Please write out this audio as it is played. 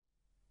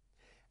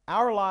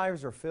Our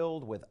lives are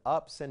filled with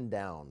ups and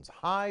downs,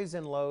 highs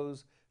and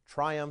lows,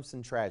 triumphs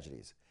and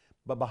tragedies.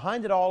 But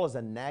behind it all is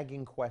a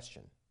nagging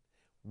question.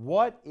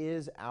 What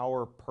is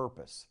our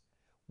purpose?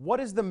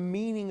 What is the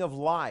meaning of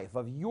life,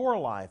 of your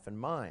life and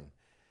mine?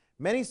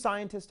 Many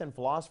scientists and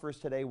philosophers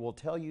today will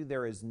tell you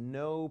there is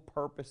no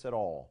purpose at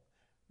all,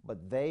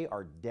 but they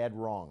are dead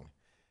wrong.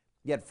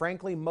 Yet,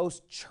 frankly,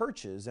 most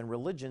churches and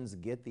religions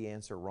get the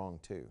answer wrong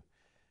too.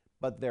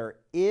 But there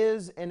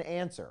is an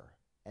answer,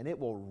 and it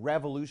will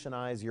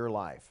revolutionize your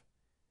life.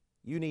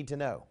 You need to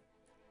know.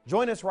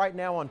 Join us right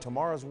now on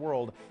Tomorrow's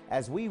World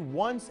as we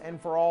once and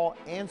for all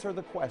answer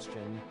the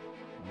question,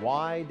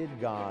 why did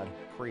God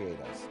create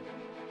us?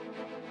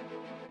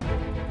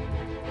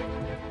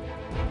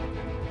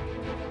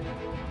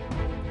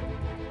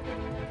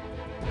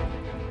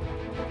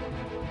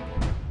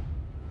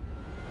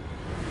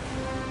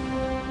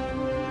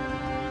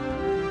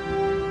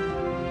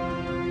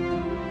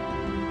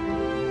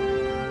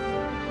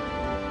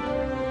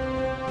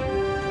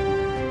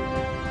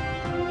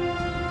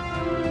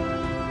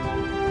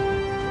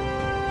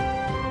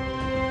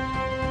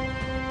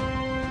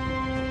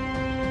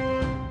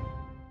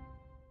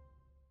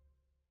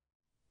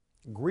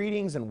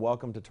 Greetings and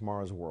welcome to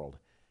Tomorrow's World.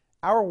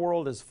 Our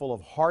world is full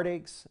of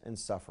heartaches and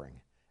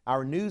suffering.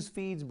 Our news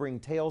feeds bring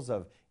tales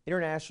of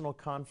international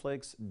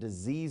conflicts,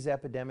 disease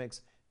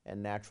epidemics,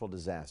 and natural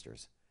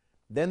disasters.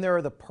 Then there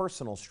are the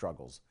personal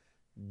struggles,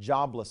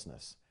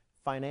 joblessness,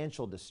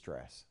 financial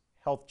distress,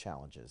 health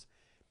challenges.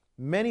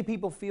 Many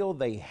people feel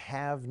they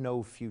have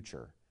no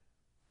future.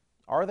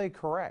 Are they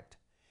correct?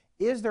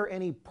 Is there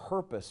any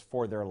purpose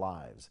for their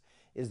lives?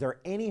 Is there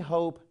any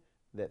hope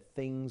that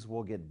things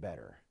will get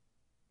better?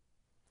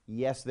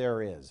 Yes,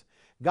 there is.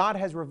 God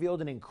has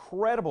revealed an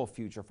incredible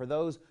future for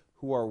those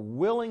who are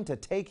willing to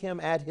take Him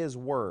at His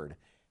word.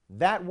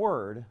 That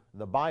word,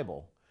 the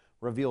Bible,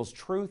 reveals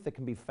truth that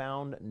can be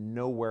found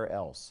nowhere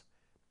else.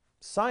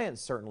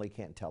 Science certainly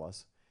can't tell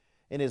us.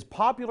 In his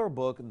popular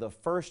book, The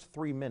First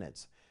 3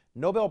 Minutes,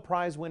 Nobel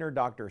Prize winner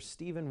Dr.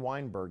 Steven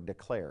Weinberg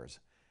declares,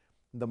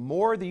 "The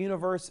more the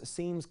universe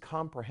seems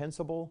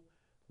comprehensible,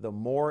 the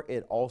more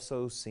it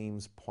also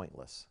seems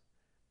pointless."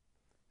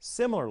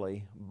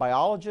 Similarly,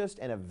 biologist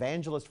and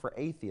evangelist for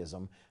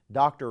atheism,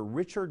 Dr.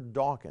 Richard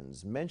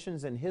Dawkins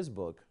mentions in his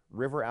book,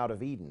 River Out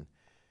of Eden,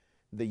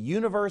 the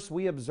universe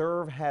we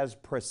observe has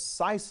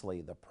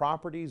precisely the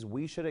properties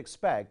we should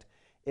expect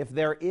if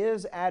there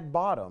is at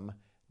bottom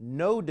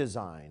no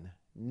design,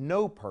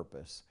 no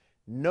purpose,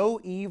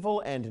 no evil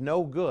and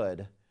no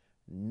good,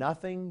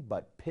 nothing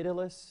but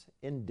pitiless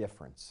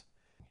indifference.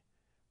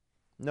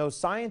 No,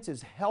 science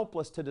is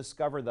helpless to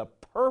discover the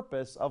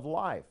purpose of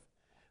life.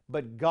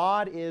 But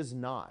God is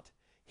not.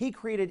 He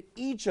created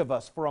each of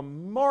us for a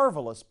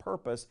marvelous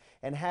purpose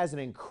and has an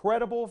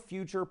incredible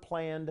future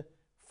planned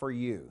for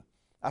you.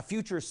 A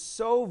future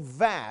so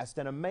vast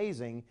and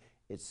amazing,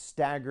 it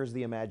staggers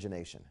the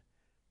imagination.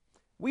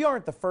 We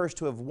aren't the first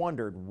to have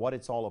wondered what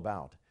it's all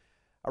about.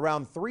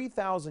 Around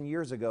 3,000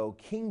 years ago,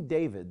 King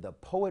David, the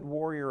poet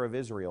warrior of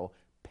Israel,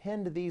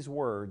 penned these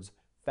words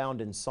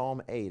found in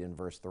Psalm 8 and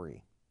verse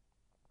 3.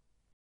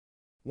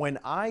 "When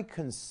I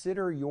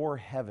consider your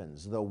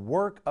heavens, the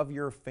work of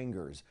your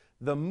fingers,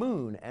 the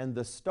moon and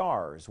the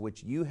stars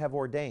which you have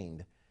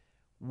ordained,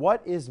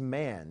 what is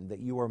man that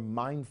you are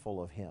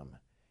mindful of him,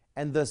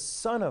 and the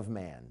Son of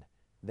Man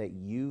that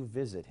you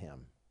visit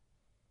him?"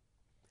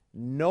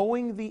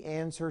 Knowing the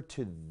answer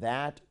to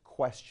that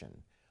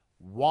question,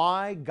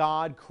 why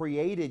God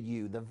created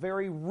you, the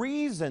very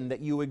reason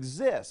that you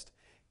exist,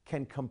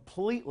 can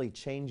completely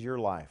change your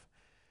life.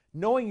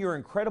 Knowing your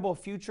incredible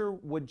future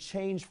would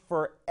change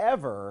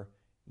forever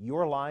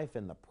your life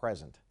in the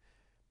present.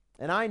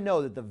 And I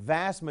know that the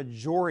vast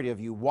majority of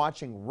you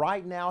watching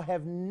right now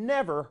have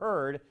never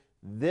heard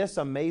this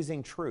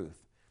amazing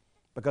truth,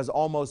 because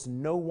almost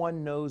no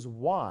one knows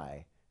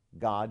why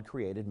God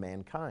created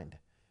mankind.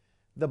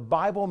 The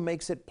Bible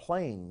makes it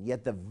plain,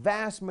 yet the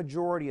vast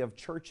majority of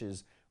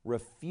churches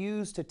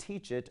refuse to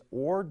teach it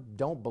or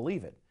don't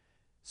believe it.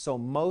 So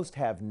most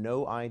have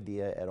no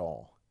idea at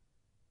all.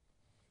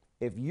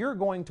 If you're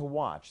going to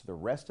watch the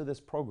rest of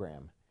this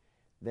program,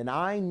 then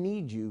I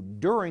need you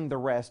during the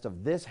rest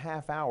of this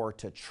half hour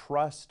to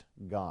trust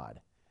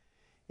God.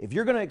 If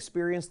you're going to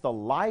experience the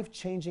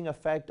life-changing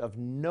effect of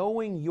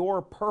knowing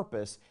your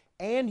purpose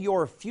and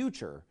your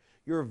future,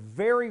 your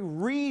very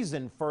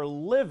reason for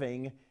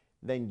living,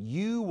 then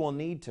you will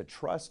need to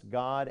trust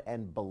God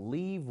and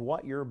believe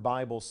what your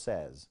Bible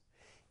says,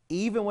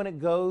 even when it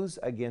goes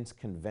against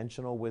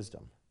conventional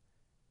wisdom.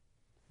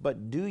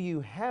 But do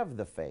you have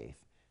the faith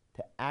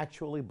to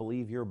actually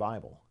believe your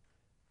Bible?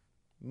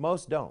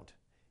 Most don't,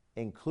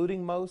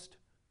 including most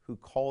who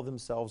call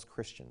themselves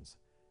Christians.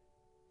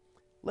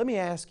 Let me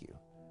ask you,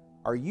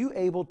 are you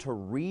able to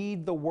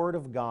read the Word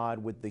of God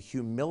with the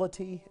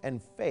humility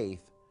and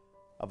faith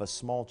of a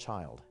small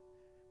child?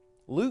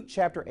 Luke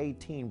chapter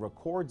 18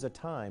 records a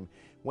time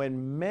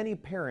when many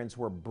parents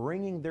were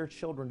bringing their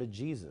children to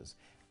Jesus,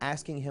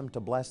 asking Him to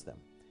bless them.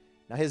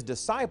 Now his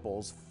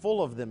disciples,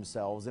 full of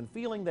themselves and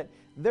feeling that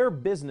their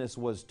business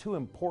was too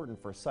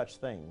important for such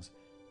things,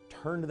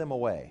 turned them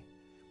away.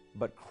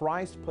 But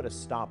Christ put a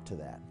stop to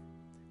that.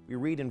 We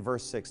read in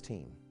verse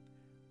 16,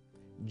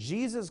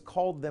 Jesus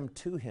called them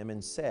to him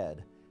and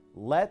said,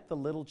 "Let the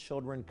little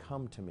children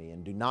come to me,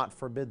 and do not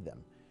forbid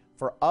them,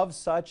 for of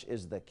such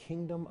is the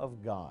kingdom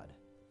of God.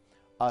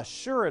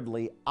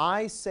 Assuredly,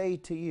 I say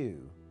to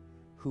you,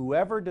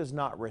 whoever does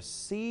not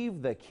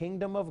receive the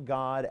kingdom of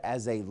God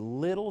as a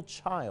little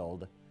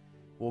child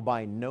will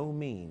by no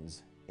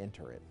means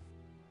enter it."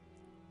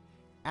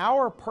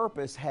 Our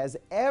purpose has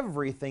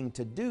everything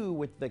to do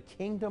with the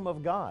kingdom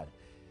of God,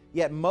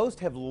 yet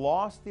most have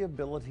lost the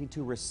ability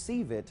to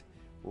receive it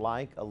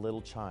like a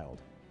little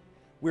child.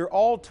 We're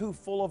all too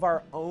full of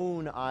our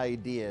own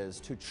ideas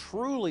to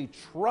truly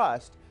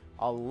trust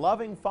a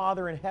loving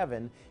Father in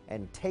heaven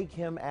and take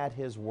Him at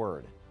His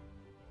word.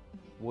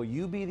 Will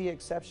you be the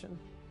exception?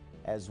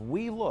 As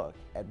we look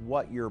at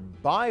what your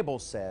Bible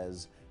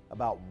says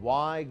about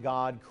why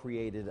God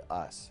created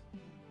us,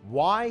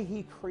 why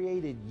He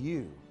created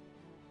you.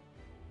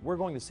 We're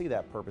going to see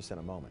that purpose in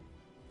a moment.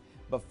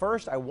 But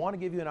first, I want to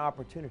give you an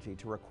opportunity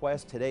to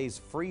request today's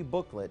free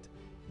booklet,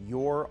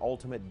 Your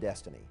Ultimate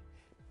Destiny.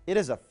 It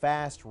is a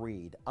fast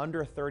read,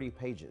 under 30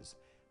 pages,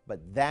 but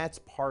that's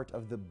part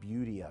of the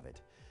beauty of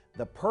it.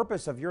 The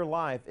purpose of your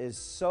life is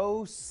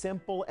so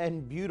simple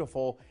and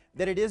beautiful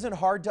that it isn't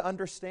hard to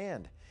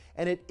understand,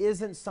 and it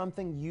isn't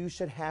something you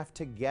should have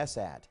to guess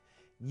at.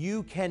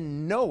 You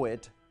can know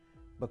it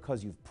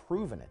because you've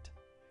proven it.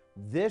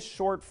 This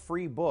short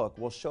free book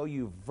will show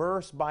you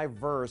verse by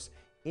verse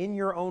in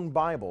your own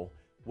Bible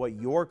what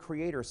your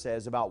Creator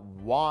says about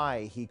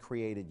why He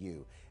created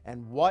you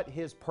and what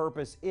His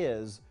purpose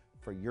is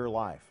for your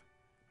life.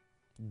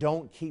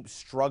 Don't keep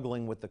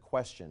struggling with the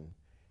question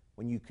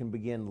when you can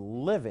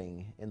begin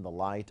living in the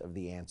light of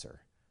the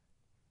answer.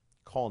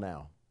 Call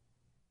now.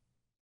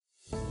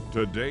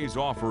 Today's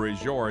offer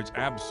is yours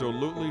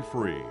absolutely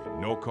free.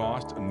 No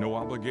cost, no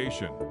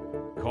obligation.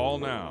 Call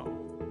now.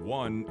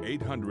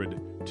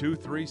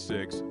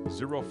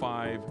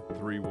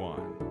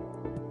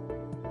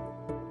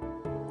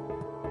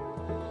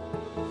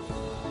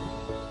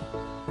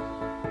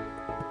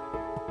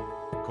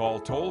 Call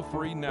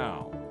toll-free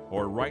now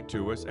or write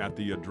to us at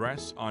the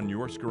address on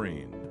your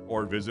screen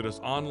or visit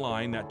us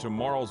online at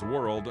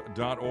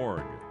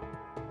tomorrowsworld.org.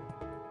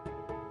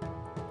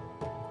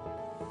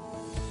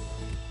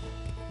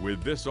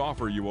 With this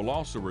offer, you will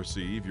also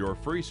receive your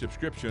free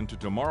subscription to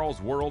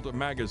Tomorrow's World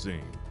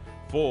magazine,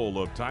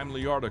 full of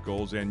timely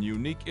articles and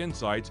unique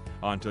insights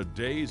on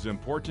today's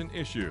important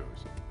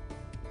issues.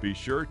 Be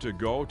sure to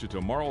go to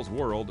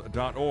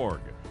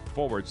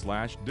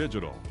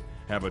tomorrowsworld.org/digital.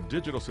 Have a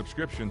digital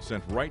subscription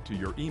sent right to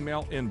your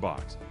email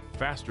inbox,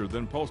 faster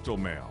than postal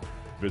mail.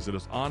 Visit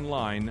us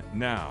online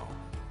now.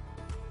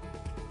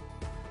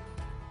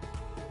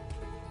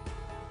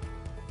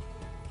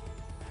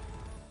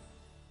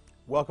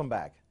 Welcome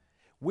back.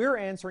 We're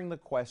answering the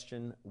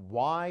question,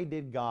 why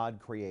did God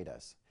create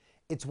us?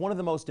 It's one of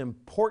the most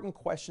important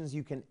questions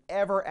you can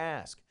ever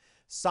ask.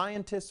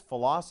 Scientists,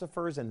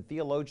 philosophers, and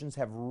theologians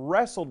have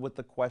wrestled with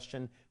the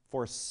question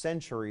for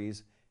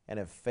centuries and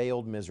have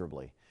failed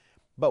miserably.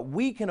 But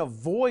we can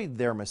avoid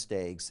their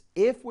mistakes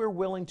if we're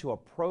willing to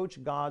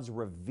approach God's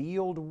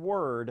revealed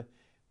Word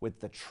with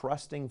the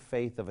trusting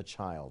faith of a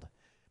child.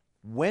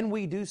 When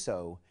we do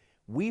so,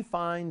 we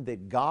find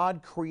that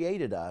God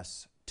created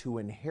us to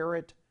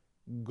inherit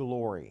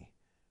glory.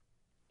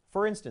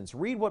 For instance,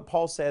 read what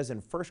Paul says in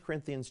 1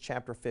 Corinthians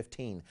chapter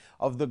 15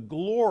 of the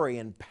glory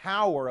and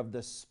power of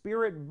the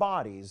spirit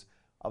bodies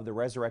of the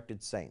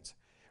resurrected saints.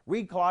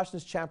 Read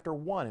Colossians chapter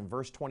 1 and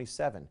verse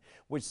 27,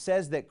 which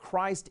says that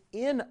Christ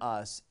in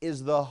us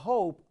is the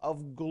hope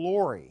of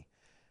glory.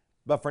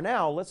 But for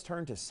now, let's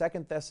turn to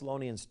 2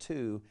 Thessalonians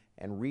 2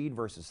 and read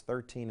verses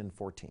 13 and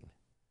 14.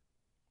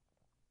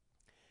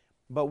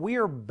 But we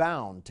are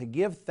bound to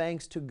give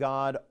thanks to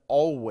God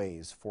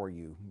always for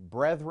you,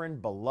 brethren,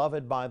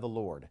 beloved by the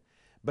Lord,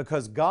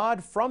 because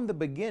God from the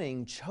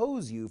beginning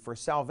chose you for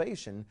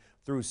salvation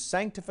through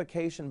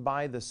sanctification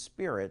by the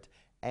Spirit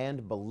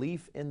and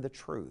belief in the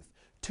truth,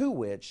 to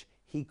which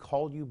He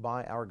called you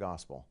by our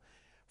gospel,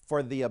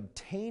 for the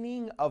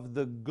obtaining of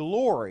the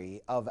glory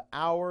of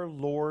our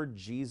Lord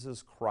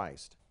Jesus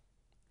Christ.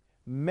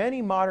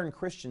 Many modern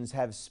Christians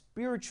have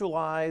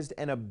spiritualized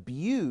and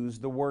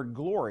abused the word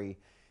glory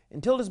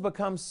until it has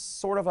become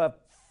sort of a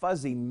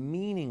fuzzy,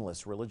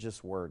 meaningless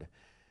religious word.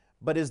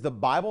 But is the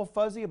Bible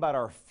fuzzy about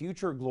our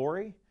future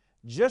glory?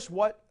 Just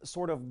what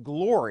sort of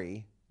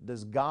glory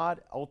does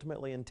God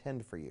ultimately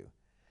intend for you?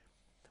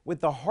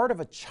 With the heart of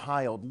a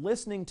child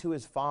listening to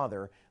his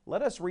father,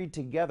 let us read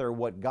together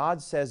what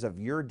God says of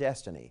your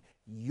destiny,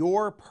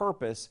 your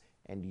purpose,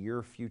 and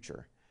your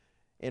future.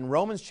 In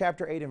Romans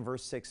chapter 8 and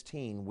verse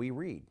 16, we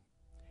read,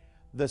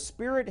 "The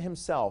Spirit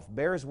Himself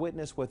bears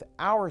witness with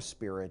our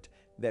spirit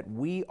that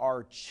we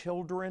are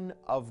children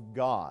of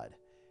God,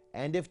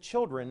 and if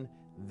children,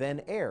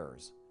 then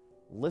heirs."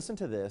 Listen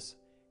to this,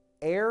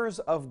 heirs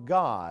of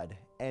God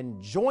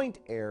and joint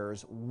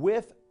heirs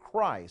with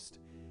Christ,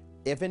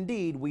 if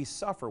indeed we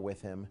suffer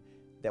with Him,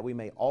 that we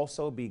may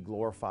also be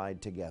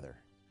glorified together.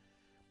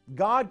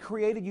 God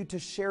created you to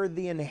share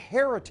the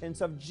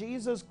inheritance of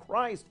Jesus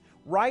Christ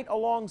right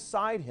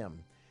alongside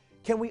Him.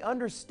 Can we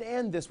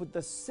understand this with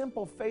the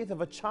simple faith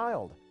of a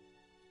child?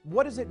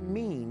 What does it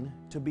mean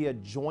to be a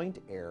joint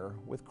heir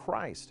with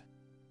Christ?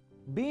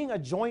 Being a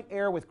joint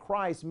heir with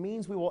Christ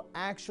means we will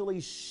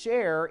actually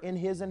share in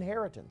His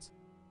inheritance.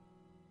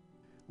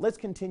 Let's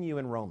continue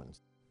in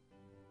Romans.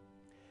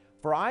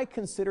 For I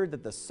consider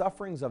that the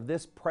sufferings of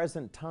this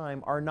present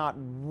time are not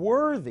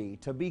worthy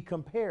to be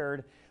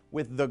compared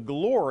with the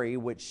glory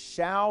which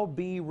shall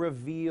be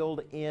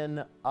revealed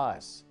in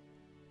us.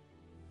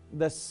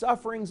 The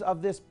sufferings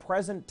of this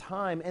present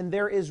time, and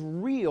there is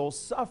real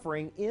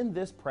suffering in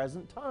this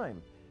present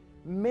time.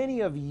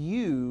 Many of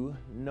you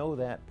know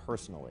that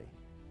personally.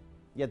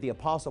 Yet the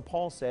Apostle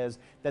Paul says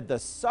that the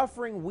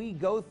suffering we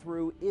go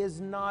through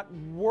is not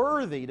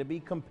worthy to be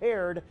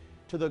compared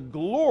to the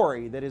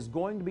glory that is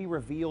going to be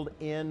revealed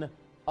in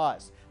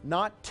us.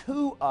 Not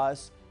to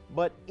us,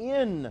 but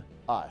in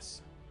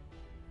us.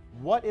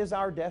 What is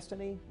our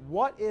destiny?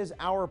 What is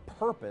our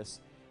purpose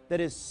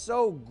that is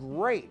so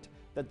great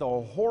that the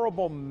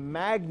horrible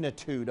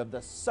magnitude of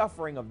the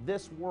suffering of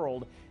this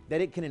world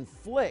that it can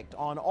inflict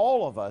on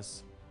all of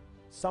us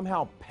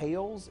somehow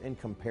pales in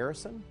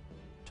comparison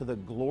to the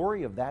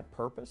glory of that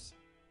purpose?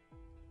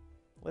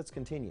 Let's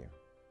continue.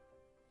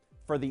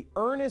 For the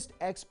earnest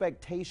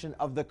expectation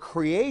of the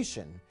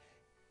creation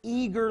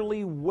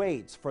eagerly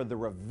waits for the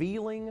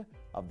revealing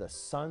of the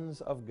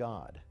sons of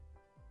God.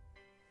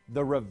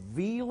 The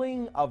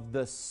revealing of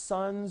the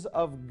sons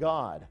of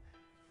God.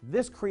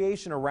 This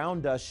creation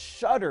around us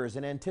shudders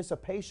in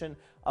anticipation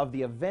of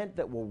the event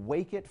that will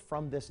wake it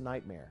from this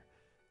nightmare.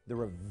 The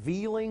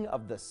revealing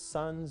of the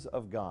sons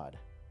of God.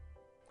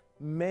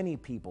 Many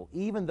people,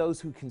 even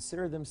those who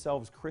consider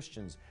themselves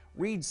Christians,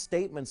 read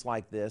statements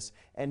like this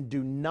and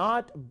do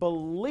not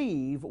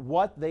believe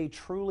what they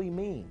truly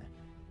mean.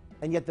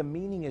 And yet the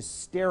meaning is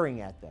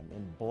staring at them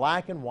in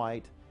black and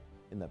white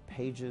in the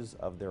pages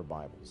of their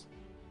Bibles.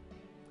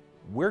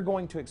 We're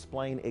going to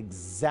explain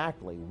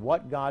exactly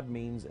what God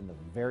means in the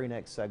very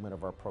next segment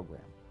of our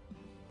program.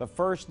 But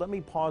first, let me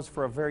pause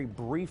for a very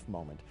brief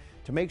moment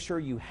to make sure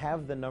you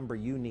have the number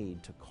you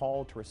need to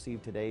call to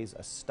receive today's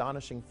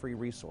astonishing free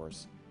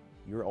resource,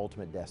 Your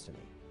Ultimate Destiny.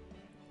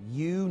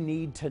 You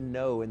need to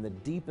know in the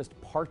deepest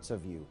parts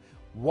of you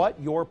what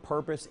your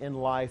purpose in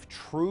life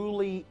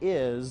truly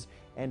is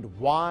and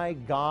why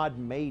God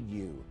made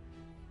you.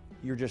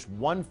 You're just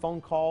one phone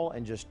call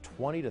and just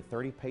 20 to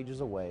 30 pages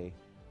away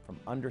from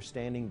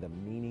understanding the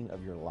meaning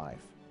of your life.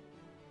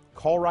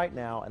 Call right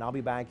now, and I'll be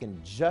back in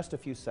just a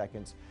few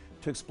seconds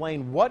to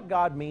explain what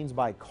God means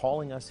by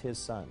calling us His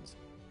sons.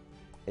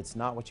 It's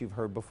not what you've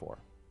heard before.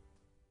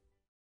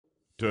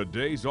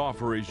 Today's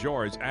offer is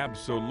yours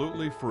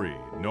absolutely free,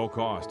 no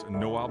cost,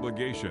 no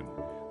obligation.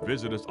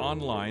 Visit us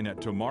online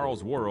at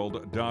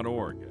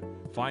tomorrowsworld.org.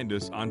 Find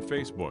us on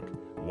Facebook,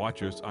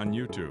 watch us on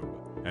YouTube,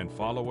 and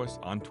follow us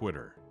on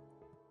Twitter.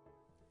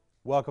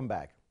 Welcome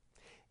back.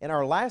 In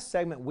our last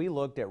segment, we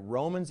looked at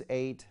Romans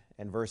 8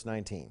 and verse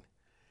 19.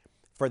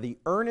 For the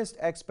earnest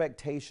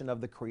expectation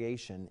of the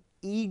creation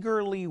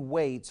eagerly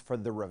waits for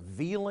the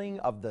revealing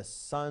of the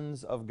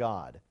sons of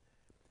God.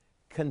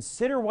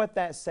 Consider what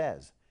that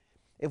says.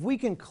 If we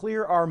can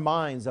clear our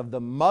minds of the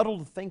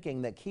muddled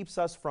thinking that keeps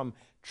us from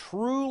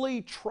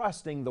truly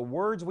trusting the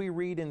words we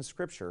read in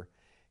Scripture,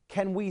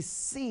 can we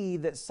see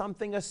that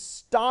something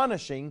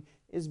astonishing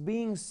is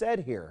being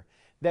said here?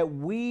 That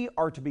we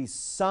are to be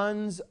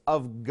sons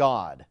of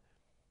God.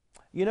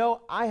 You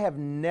know, I have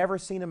never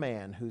seen a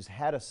man who's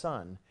had a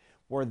son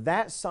where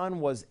that son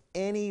was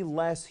any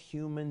less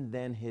human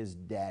than his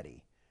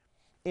daddy.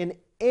 In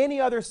any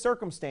other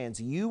circumstance,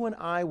 you and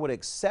I would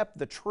accept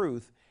the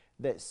truth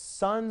that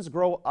sons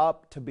grow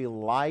up to be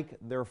like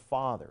their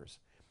fathers,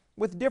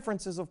 with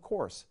differences, of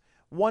course.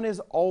 One is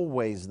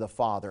always the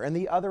father, and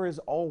the other is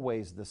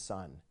always the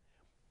son.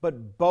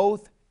 But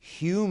both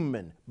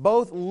human,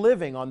 both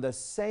living on the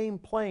same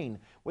plane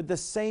with the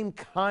same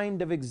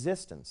kind of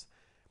existence.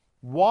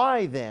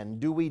 Why then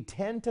do we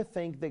tend to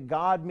think that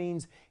God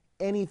means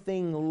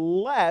anything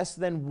less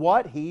than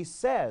what He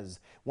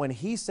says when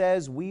He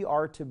says we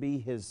are to be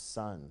His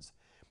sons,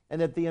 and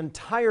that the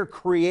entire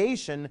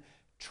creation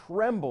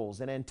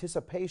trembles in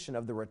anticipation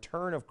of the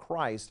return of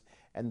Christ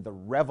and the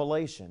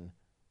revelation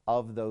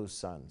of those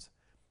sons?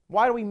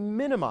 Why do we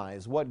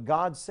minimize what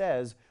God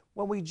says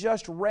when we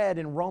just read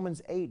in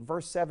Romans 8,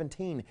 verse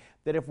 17,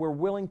 that if we're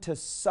willing to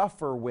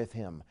suffer with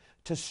Him,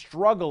 to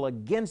struggle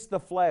against the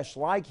flesh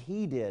like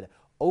He did,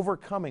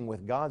 overcoming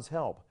with God's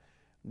help,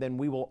 then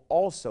we will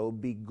also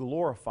be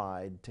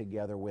glorified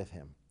together with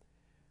Him?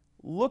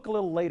 Look a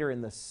little later in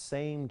the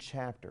same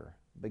chapter,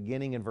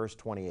 beginning in verse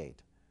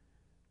 28.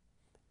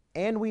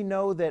 And we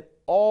know that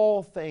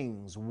all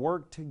things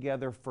work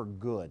together for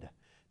good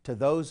to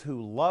those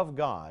who love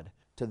God,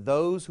 to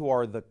those who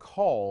are the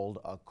called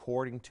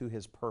according to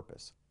His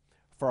purpose.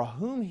 For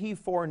whom he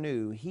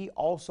foreknew, he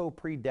also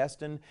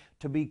predestined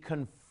to be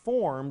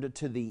conformed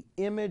to the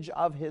image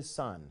of his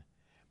Son,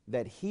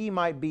 that he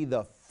might be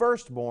the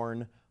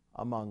firstborn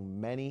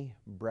among many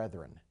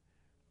brethren.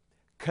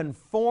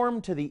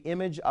 Conformed to the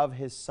image of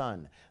his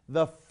Son,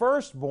 the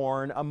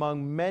firstborn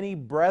among many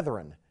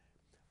brethren.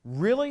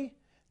 Really?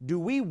 Do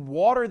we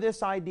water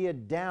this idea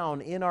down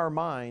in our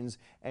minds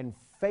and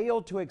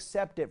fail to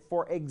accept it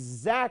for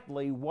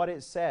exactly what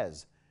it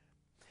says?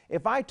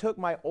 If I took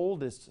my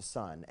oldest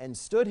son and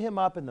stood him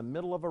up in the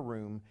middle of a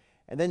room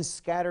and then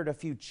scattered a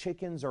few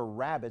chickens or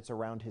rabbits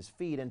around his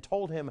feet and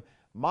told him,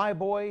 "My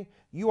boy,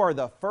 you are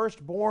the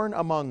firstborn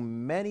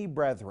among many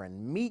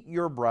brethren, meet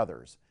your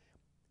brothers,"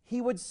 he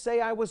would say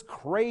I was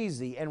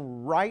crazy,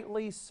 and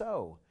rightly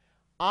so.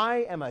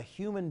 I am a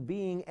human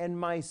being and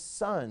my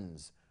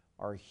sons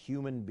are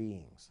human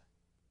beings.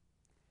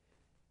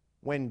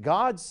 When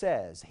God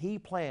says He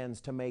plans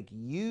to make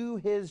you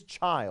His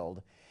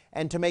child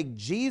and to make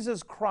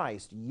Jesus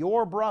Christ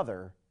your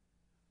brother,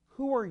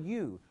 who are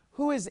you?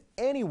 Who is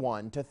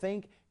anyone to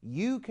think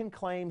you can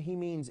claim He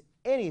means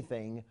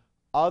anything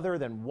other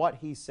than what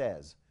He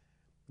says?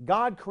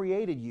 God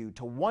created you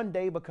to one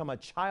day become a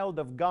child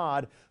of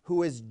God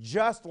who is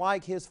just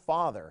like His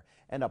Father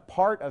and a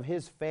part of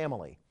His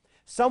family,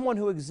 someone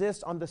who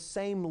exists on the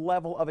same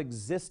level of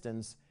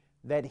existence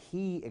that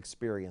He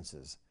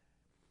experiences.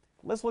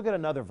 Let's look at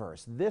another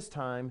verse, this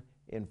time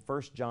in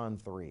 1 John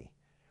 3.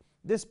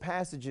 This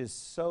passage is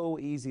so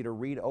easy to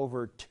read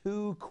over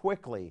too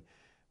quickly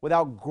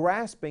without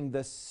grasping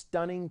the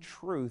stunning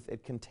truth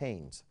it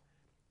contains.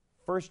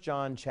 1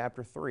 John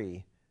chapter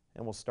 3,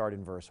 and we'll start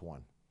in verse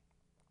 1.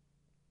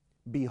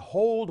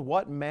 Behold,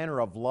 what manner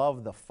of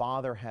love the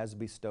Father has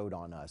bestowed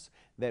on us,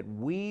 that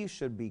we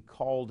should be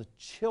called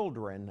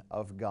children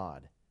of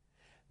God.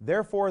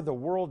 Therefore the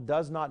world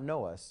does not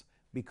know us,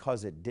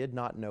 because it did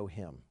not know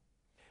Him.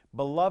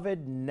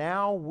 Beloved,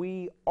 now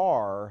we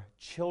are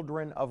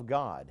children of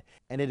God,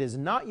 and it has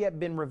not yet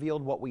been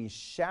revealed what we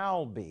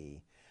shall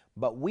be,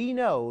 but we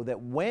know that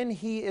when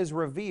He is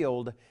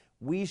revealed,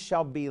 we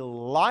shall be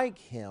like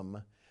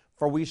Him,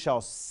 for we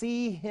shall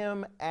see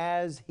Him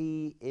as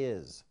He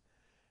is.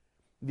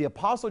 The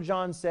Apostle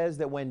John says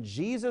that when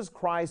Jesus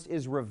Christ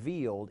is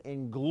revealed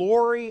in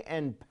glory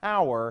and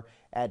power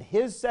at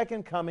His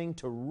second coming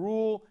to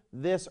rule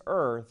this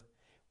earth,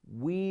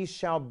 we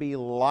shall be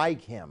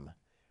like Him,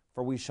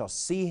 for we shall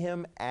see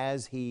Him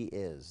as He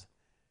is.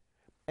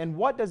 And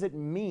what does it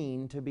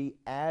mean to be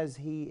as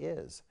He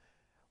is?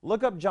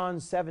 Look up John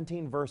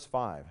 17, verse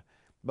 5.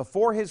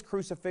 Before His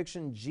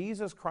crucifixion,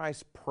 Jesus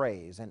Christ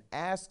prays and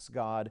asks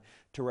God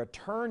to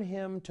return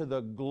Him to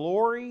the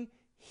glory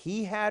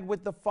He had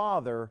with the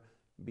Father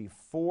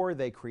before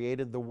they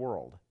created the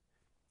world.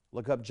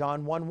 Look up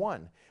John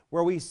 1:1,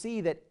 where we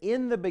see that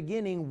in the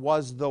beginning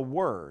was the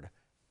Word,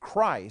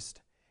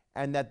 Christ,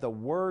 and that the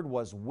Word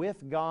was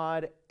with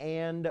God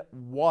and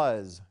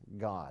was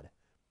God.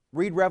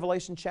 Read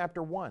Revelation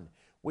chapter 1,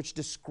 which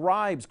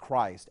describes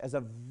Christ as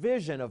a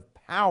vision of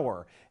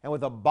power and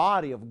with a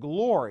body of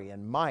glory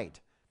and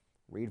might.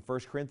 Read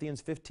 1 Corinthians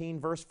 15,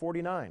 verse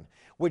 49,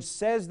 which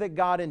says that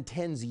God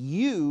intends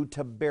you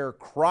to bear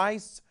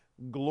Christ's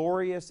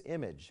glorious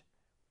image.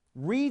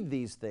 Read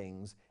these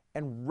things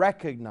and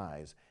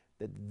recognize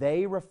that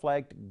they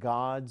reflect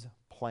God's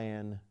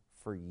plan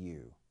for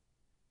you.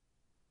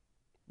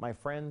 My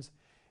friends,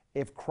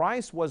 if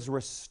Christ was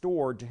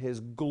restored to His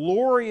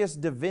glorious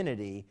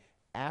divinity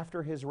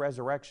after His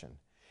resurrection,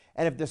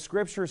 and if the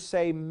Scriptures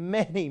say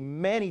many,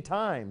 many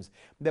times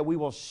that we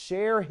will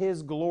share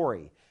His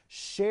glory,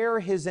 share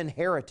His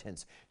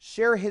inheritance,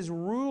 share His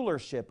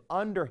rulership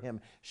under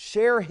Him,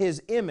 share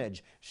His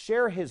image,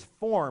 share His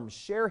form,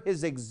 share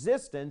His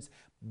existence,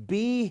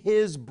 be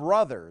His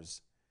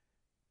brothers,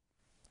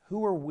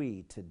 who are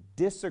we to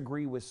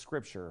disagree with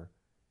Scripture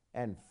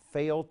and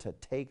fail to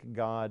take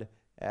God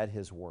at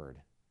His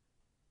word?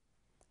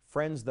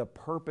 Friends, the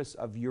purpose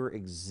of your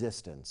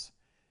existence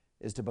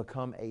is to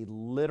become a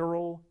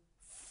literal,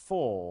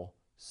 full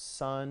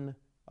Son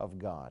of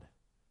God.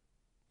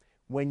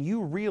 When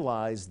you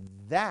realize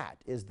that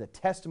is the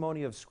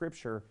testimony of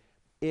Scripture,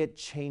 it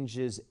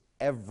changes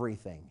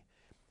everything.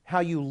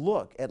 How you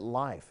look at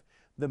life,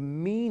 the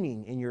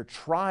meaning in your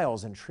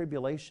trials and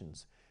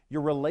tribulations,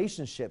 your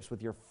relationships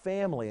with your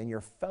family and your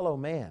fellow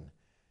man.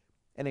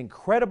 And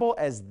incredible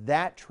as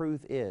that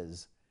truth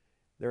is,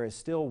 there is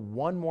still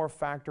one more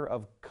factor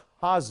of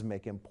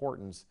cosmic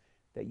importance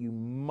that you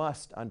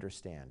must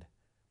understand.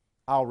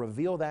 I'll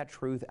reveal that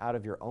truth out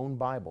of your own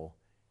Bible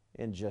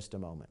in just a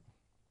moment.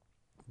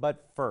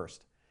 But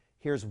first,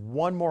 here's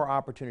one more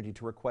opportunity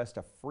to request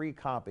a free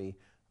copy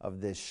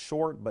of this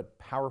short but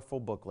powerful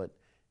booklet,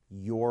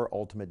 Your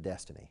Ultimate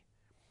Destiny.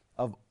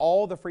 Of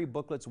all the free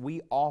booklets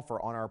we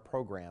offer on our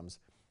programs,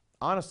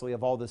 honestly,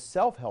 of all the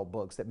self-help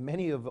books that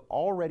many have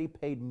already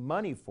paid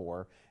money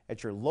for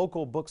at your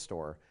local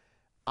bookstore,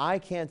 I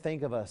can't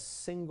think of a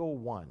single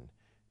one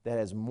that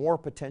has more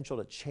potential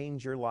to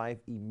change your life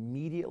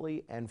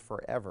immediately and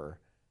forever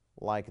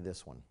like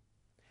this one.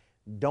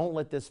 Don't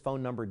let this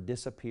phone number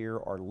disappear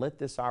or let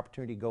this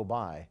opportunity go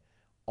by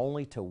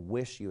only to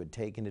wish you had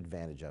taken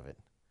advantage of it.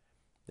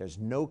 There's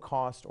no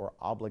cost or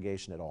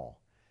obligation at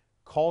all.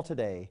 Call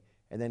today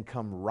and then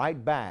come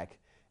right back,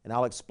 and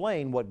I'll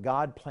explain what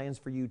God plans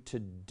for you to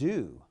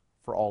do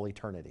for all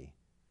eternity.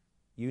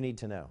 You need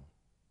to know.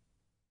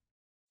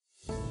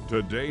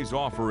 Today's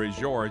offer is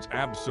yours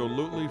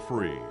absolutely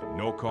free.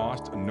 No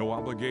cost, no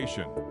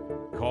obligation.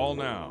 Call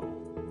now.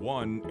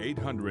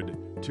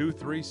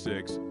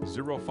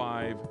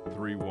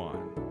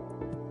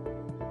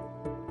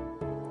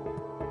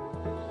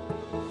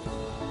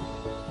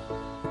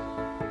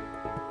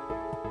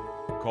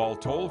 Call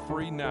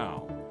toll-free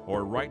now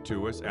or write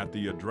to us at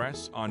the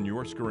address on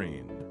your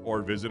screen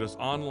or visit us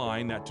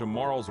online at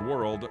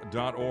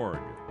tomorrowsworld.org.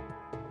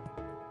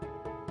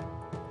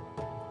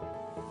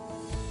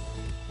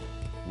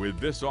 With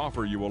this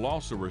offer, you will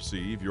also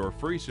receive your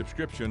free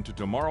subscription to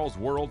Tomorrow's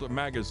World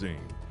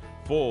magazine,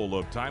 full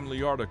of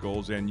timely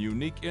articles and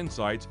unique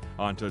insights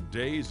on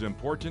today's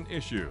important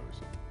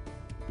issues.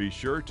 Be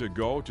sure to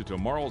go to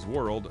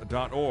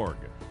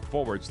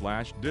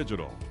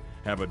tomorrowsworld.org/digital.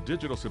 Have a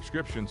digital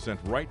subscription sent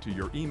right to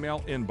your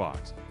email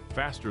inbox,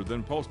 faster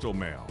than postal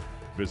mail.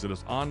 Visit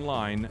us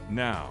online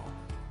now.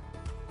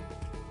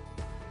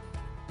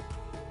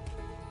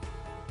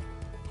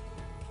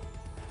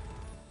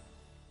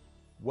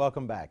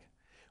 Welcome back.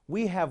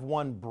 We have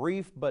one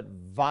brief but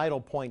vital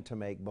point to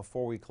make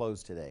before we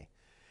close today.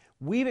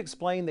 We've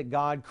explained that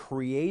God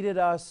created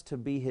us to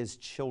be His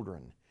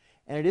children,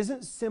 and it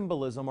isn't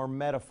symbolism or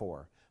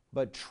metaphor,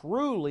 but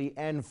truly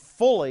and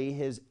fully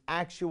His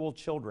actual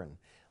children,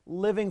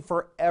 living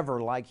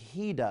forever like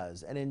He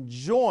does and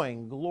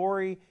enjoying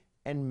glory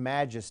and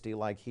majesty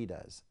like He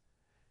does.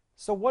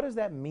 So what does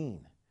that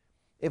mean?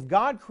 If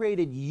God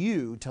created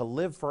you to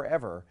live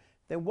forever,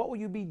 then what will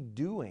you be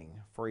doing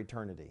for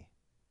eternity?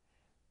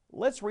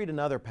 Let's read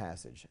another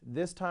passage,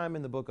 this time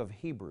in the book of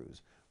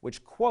Hebrews,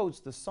 which quotes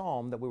the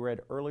psalm that we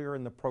read earlier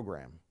in the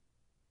program.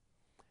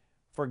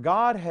 For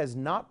God has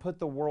not put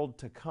the world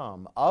to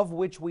come, of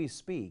which we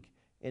speak,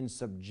 in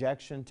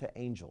subjection to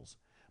angels.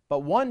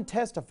 But one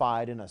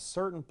testified in a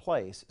certain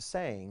place,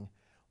 saying,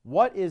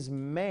 What is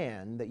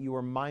man that you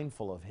are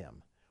mindful of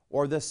him,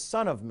 or the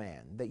Son of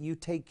Man that you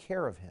take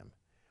care of him?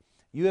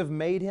 You have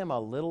made him a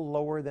little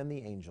lower than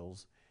the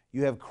angels.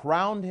 You have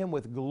crowned him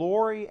with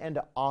glory and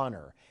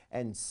honor,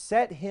 and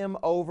set him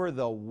over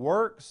the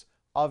works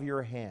of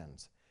your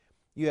hands.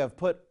 You have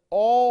put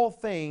all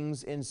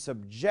things in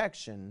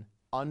subjection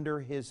under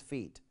his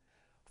feet.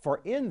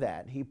 For in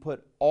that he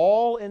put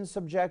all in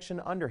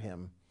subjection under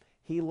him,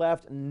 he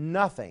left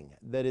nothing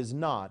that is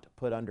not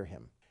put under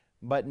him.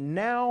 But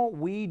now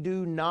we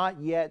do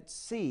not yet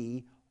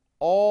see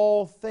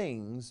all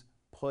things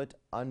put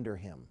under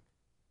him.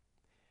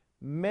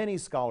 Many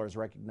scholars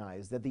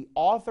recognize that the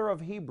author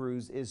of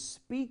Hebrews is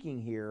speaking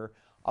here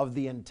of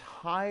the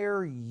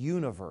entire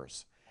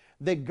universe,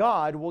 that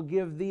God will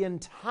give the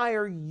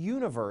entire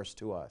universe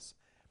to us,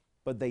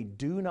 but they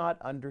do not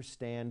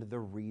understand the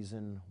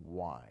reason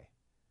why.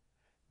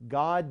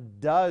 God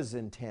does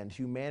intend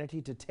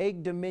humanity to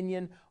take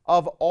dominion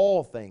of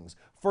all things,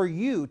 for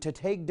you to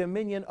take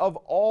dominion of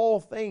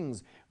all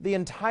things, the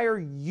entire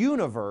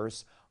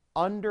universe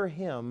under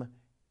Him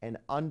and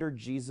under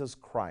Jesus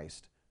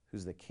Christ,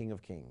 who's the King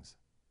of Kings.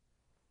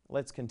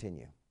 Let's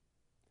continue.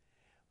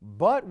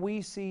 But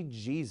we see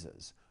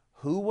Jesus,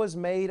 who was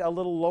made a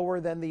little lower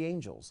than the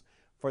angels,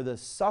 for the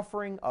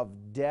suffering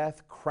of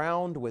death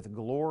crowned with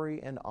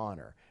glory and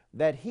honor,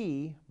 that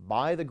He,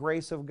 by the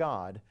grace of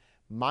God,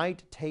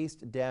 might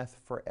taste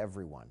death for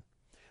everyone.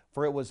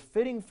 For it was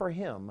fitting for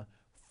Him,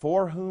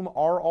 for whom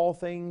are all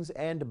things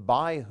and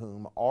by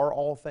whom are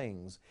all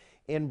things,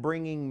 in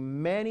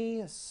bringing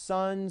many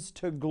sons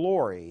to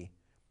glory,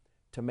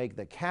 to make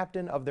the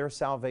captain of their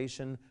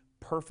salvation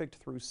perfect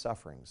through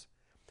sufferings.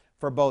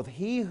 For both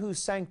He who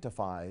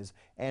sanctifies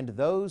and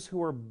those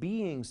who are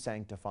being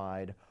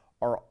sanctified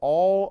are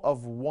all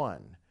of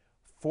one,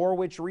 for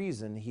which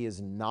reason He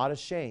is not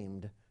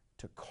ashamed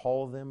to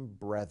call them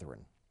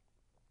brethren.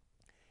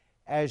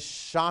 As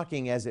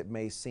shocking as it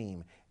may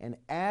seem, and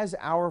as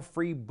our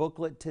free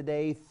booklet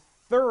today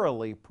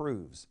thoroughly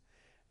proves,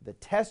 the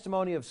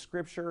testimony of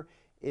Scripture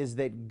is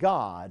that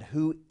God,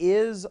 who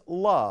is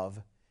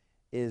love,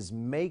 is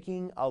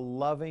making a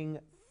loving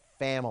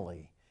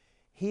family.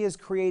 He is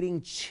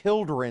creating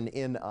children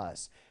in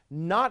us,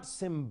 not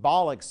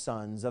symbolic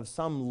sons of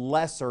some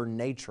lesser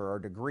nature or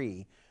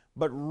degree,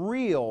 but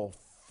real,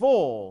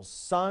 full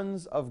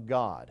sons of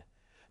God.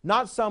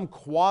 Not some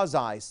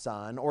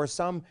quasi-son or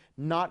some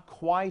not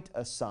quite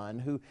a son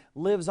who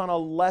lives on a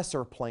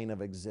lesser plane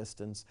of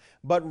existence,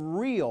 but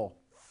real,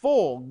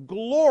 full,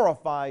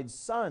 glorified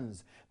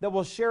sons that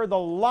will share the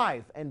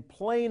life and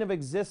plane of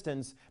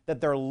existence that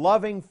their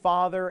loving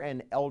father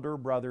and elder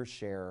brother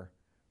share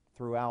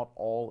throughout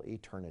all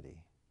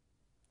eternity.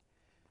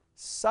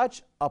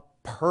 Such a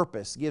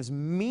purpose gives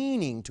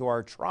meaning to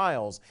our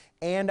trials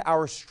and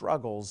our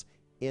struggles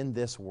in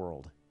this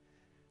world.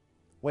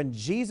 When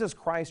Jesus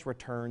Christ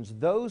returns,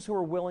 those who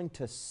are willing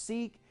to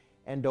seek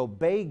and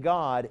obey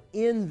God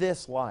in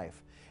this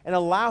life and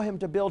allow Him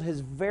to build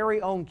His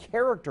very own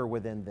character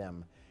within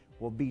them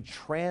will be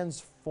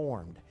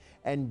transformed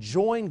and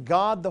join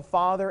God the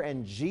Father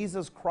and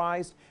Jesus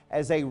Christ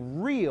as a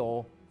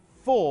real,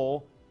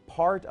 full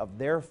part of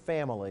their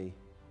family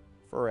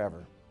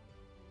forever.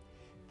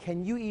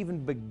 Can you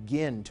even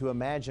begin to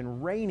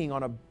imagine reigning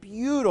on a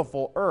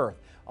beautiful earth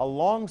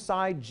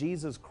alongside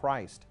Jesus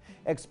Christ,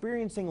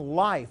 experiencing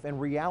life and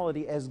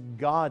reality as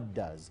God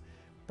does,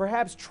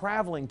 perhaps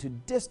traveling to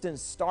distant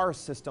star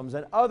systems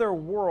and other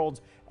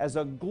worlds as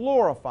a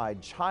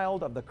glorified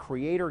child of the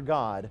Creator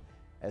God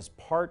as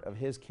part of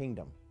His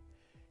kingdom?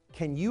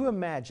 Can you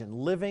imagine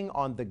living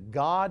on the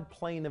God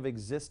plane of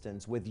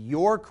existence with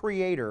your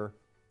Creator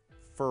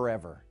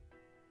forever?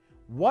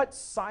 What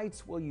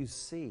sights will you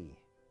see?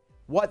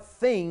 What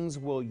things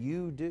will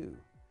you do?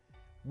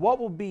 What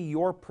will be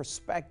your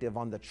perspective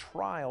on the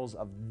trials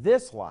of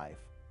this life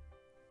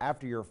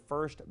after your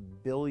first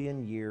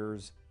billion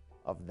years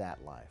of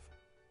that life?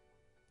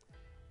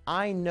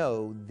 I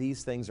know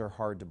these things are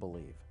hard to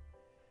believe.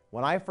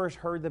 When I first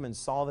heard them and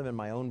saw them in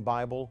my own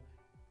Bible,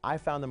 I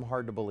found them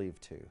hard to believe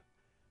too.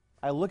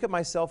 I look at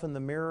myself in the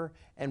mirror,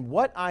 and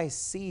what I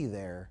see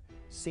there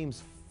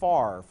seems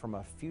far from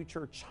a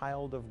future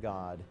child of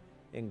God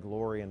in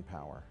glory and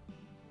power.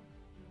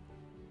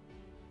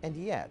 And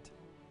yet,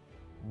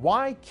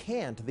 why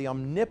can't the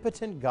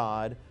omnipotent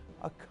God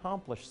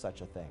accomplish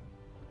such a thing?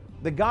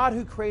 The God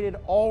who created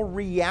all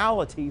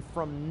reality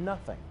from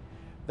nothing,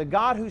 the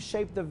God who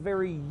shaped the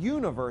very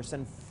universe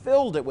and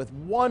filled it with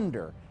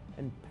wonder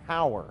and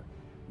power,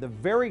 the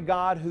very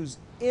God whose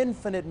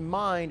infinite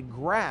mind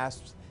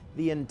grasps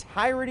the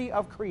entirety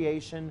of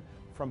creation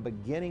from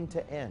beginning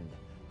to end,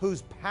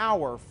 whose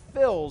power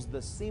fills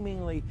the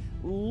seemingly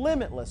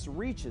limitless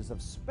reaches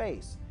of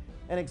space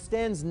and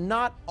extends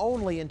not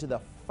only into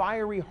the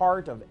fiery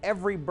heart of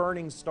every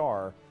burning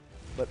star,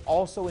 but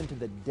also into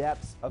the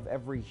depths of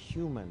every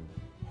human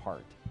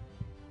heart.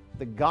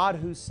 The God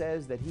who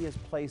says that He has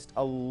placed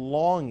a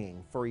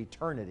longing for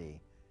eternity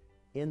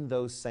in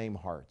those same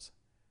hearts.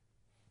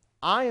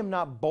 I am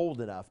not bold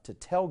enough to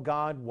tell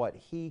God what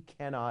He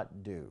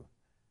cannot do.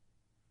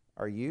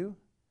 Are you?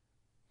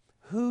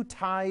 Who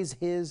ties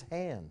His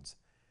hands?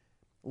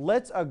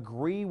 Let's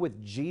agree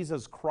with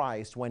Jesus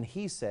Christ when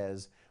He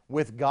says,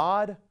 with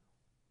God,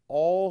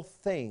 all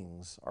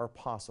things are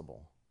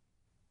possible.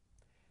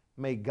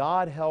 May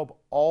God help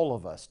all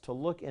of us to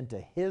look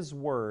into His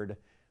Word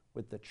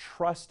with the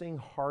trusting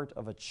heart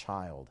of a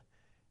child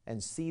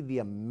and see the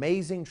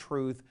amazing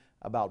truth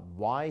about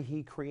why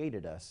He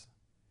created us,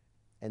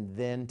 and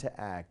then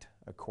to act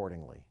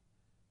accordingly.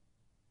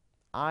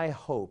 I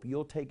hope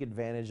you'll take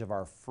advantage of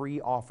our free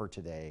offer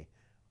today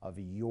of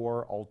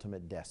your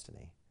ultimate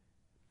destiny.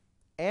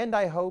 And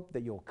I hope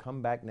that you'll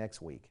come back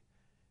next week.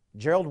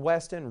 Gerald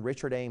Weston,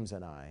 Richard Ames,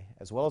 and I,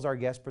 as well as our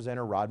guest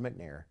presenter, Rod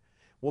McNair,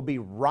 will be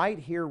right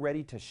here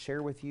ready to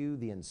share with you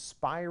the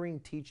inspiring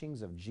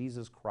teachings of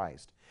Jesus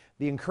Christ,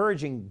 the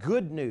encouraging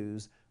good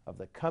news of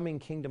the coming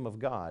kingdom of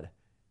God,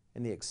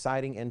 and the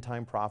exciting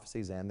end-time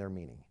prophecies and their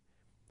meaning.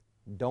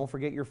 Don't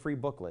forget your free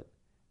booklet,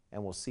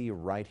 and we'll see you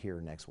right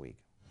here next week.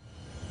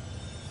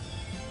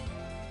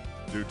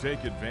 To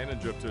take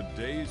advantage of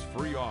today's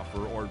free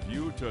offer or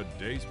view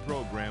today's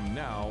program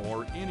now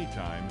or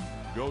anytime,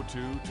 go to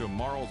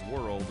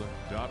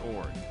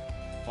tomorrowsworld.org.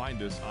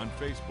 Find us on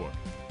Facebook,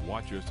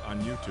 watch us on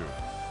YouTube,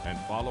 and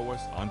follow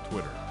us on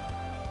Twitter.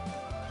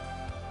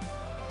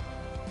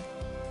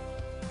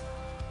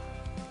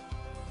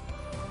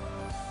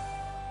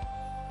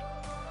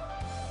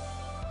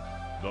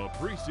 The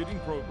preceding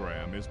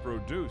program is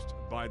produced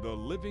by the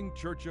Living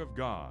Church of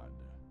God.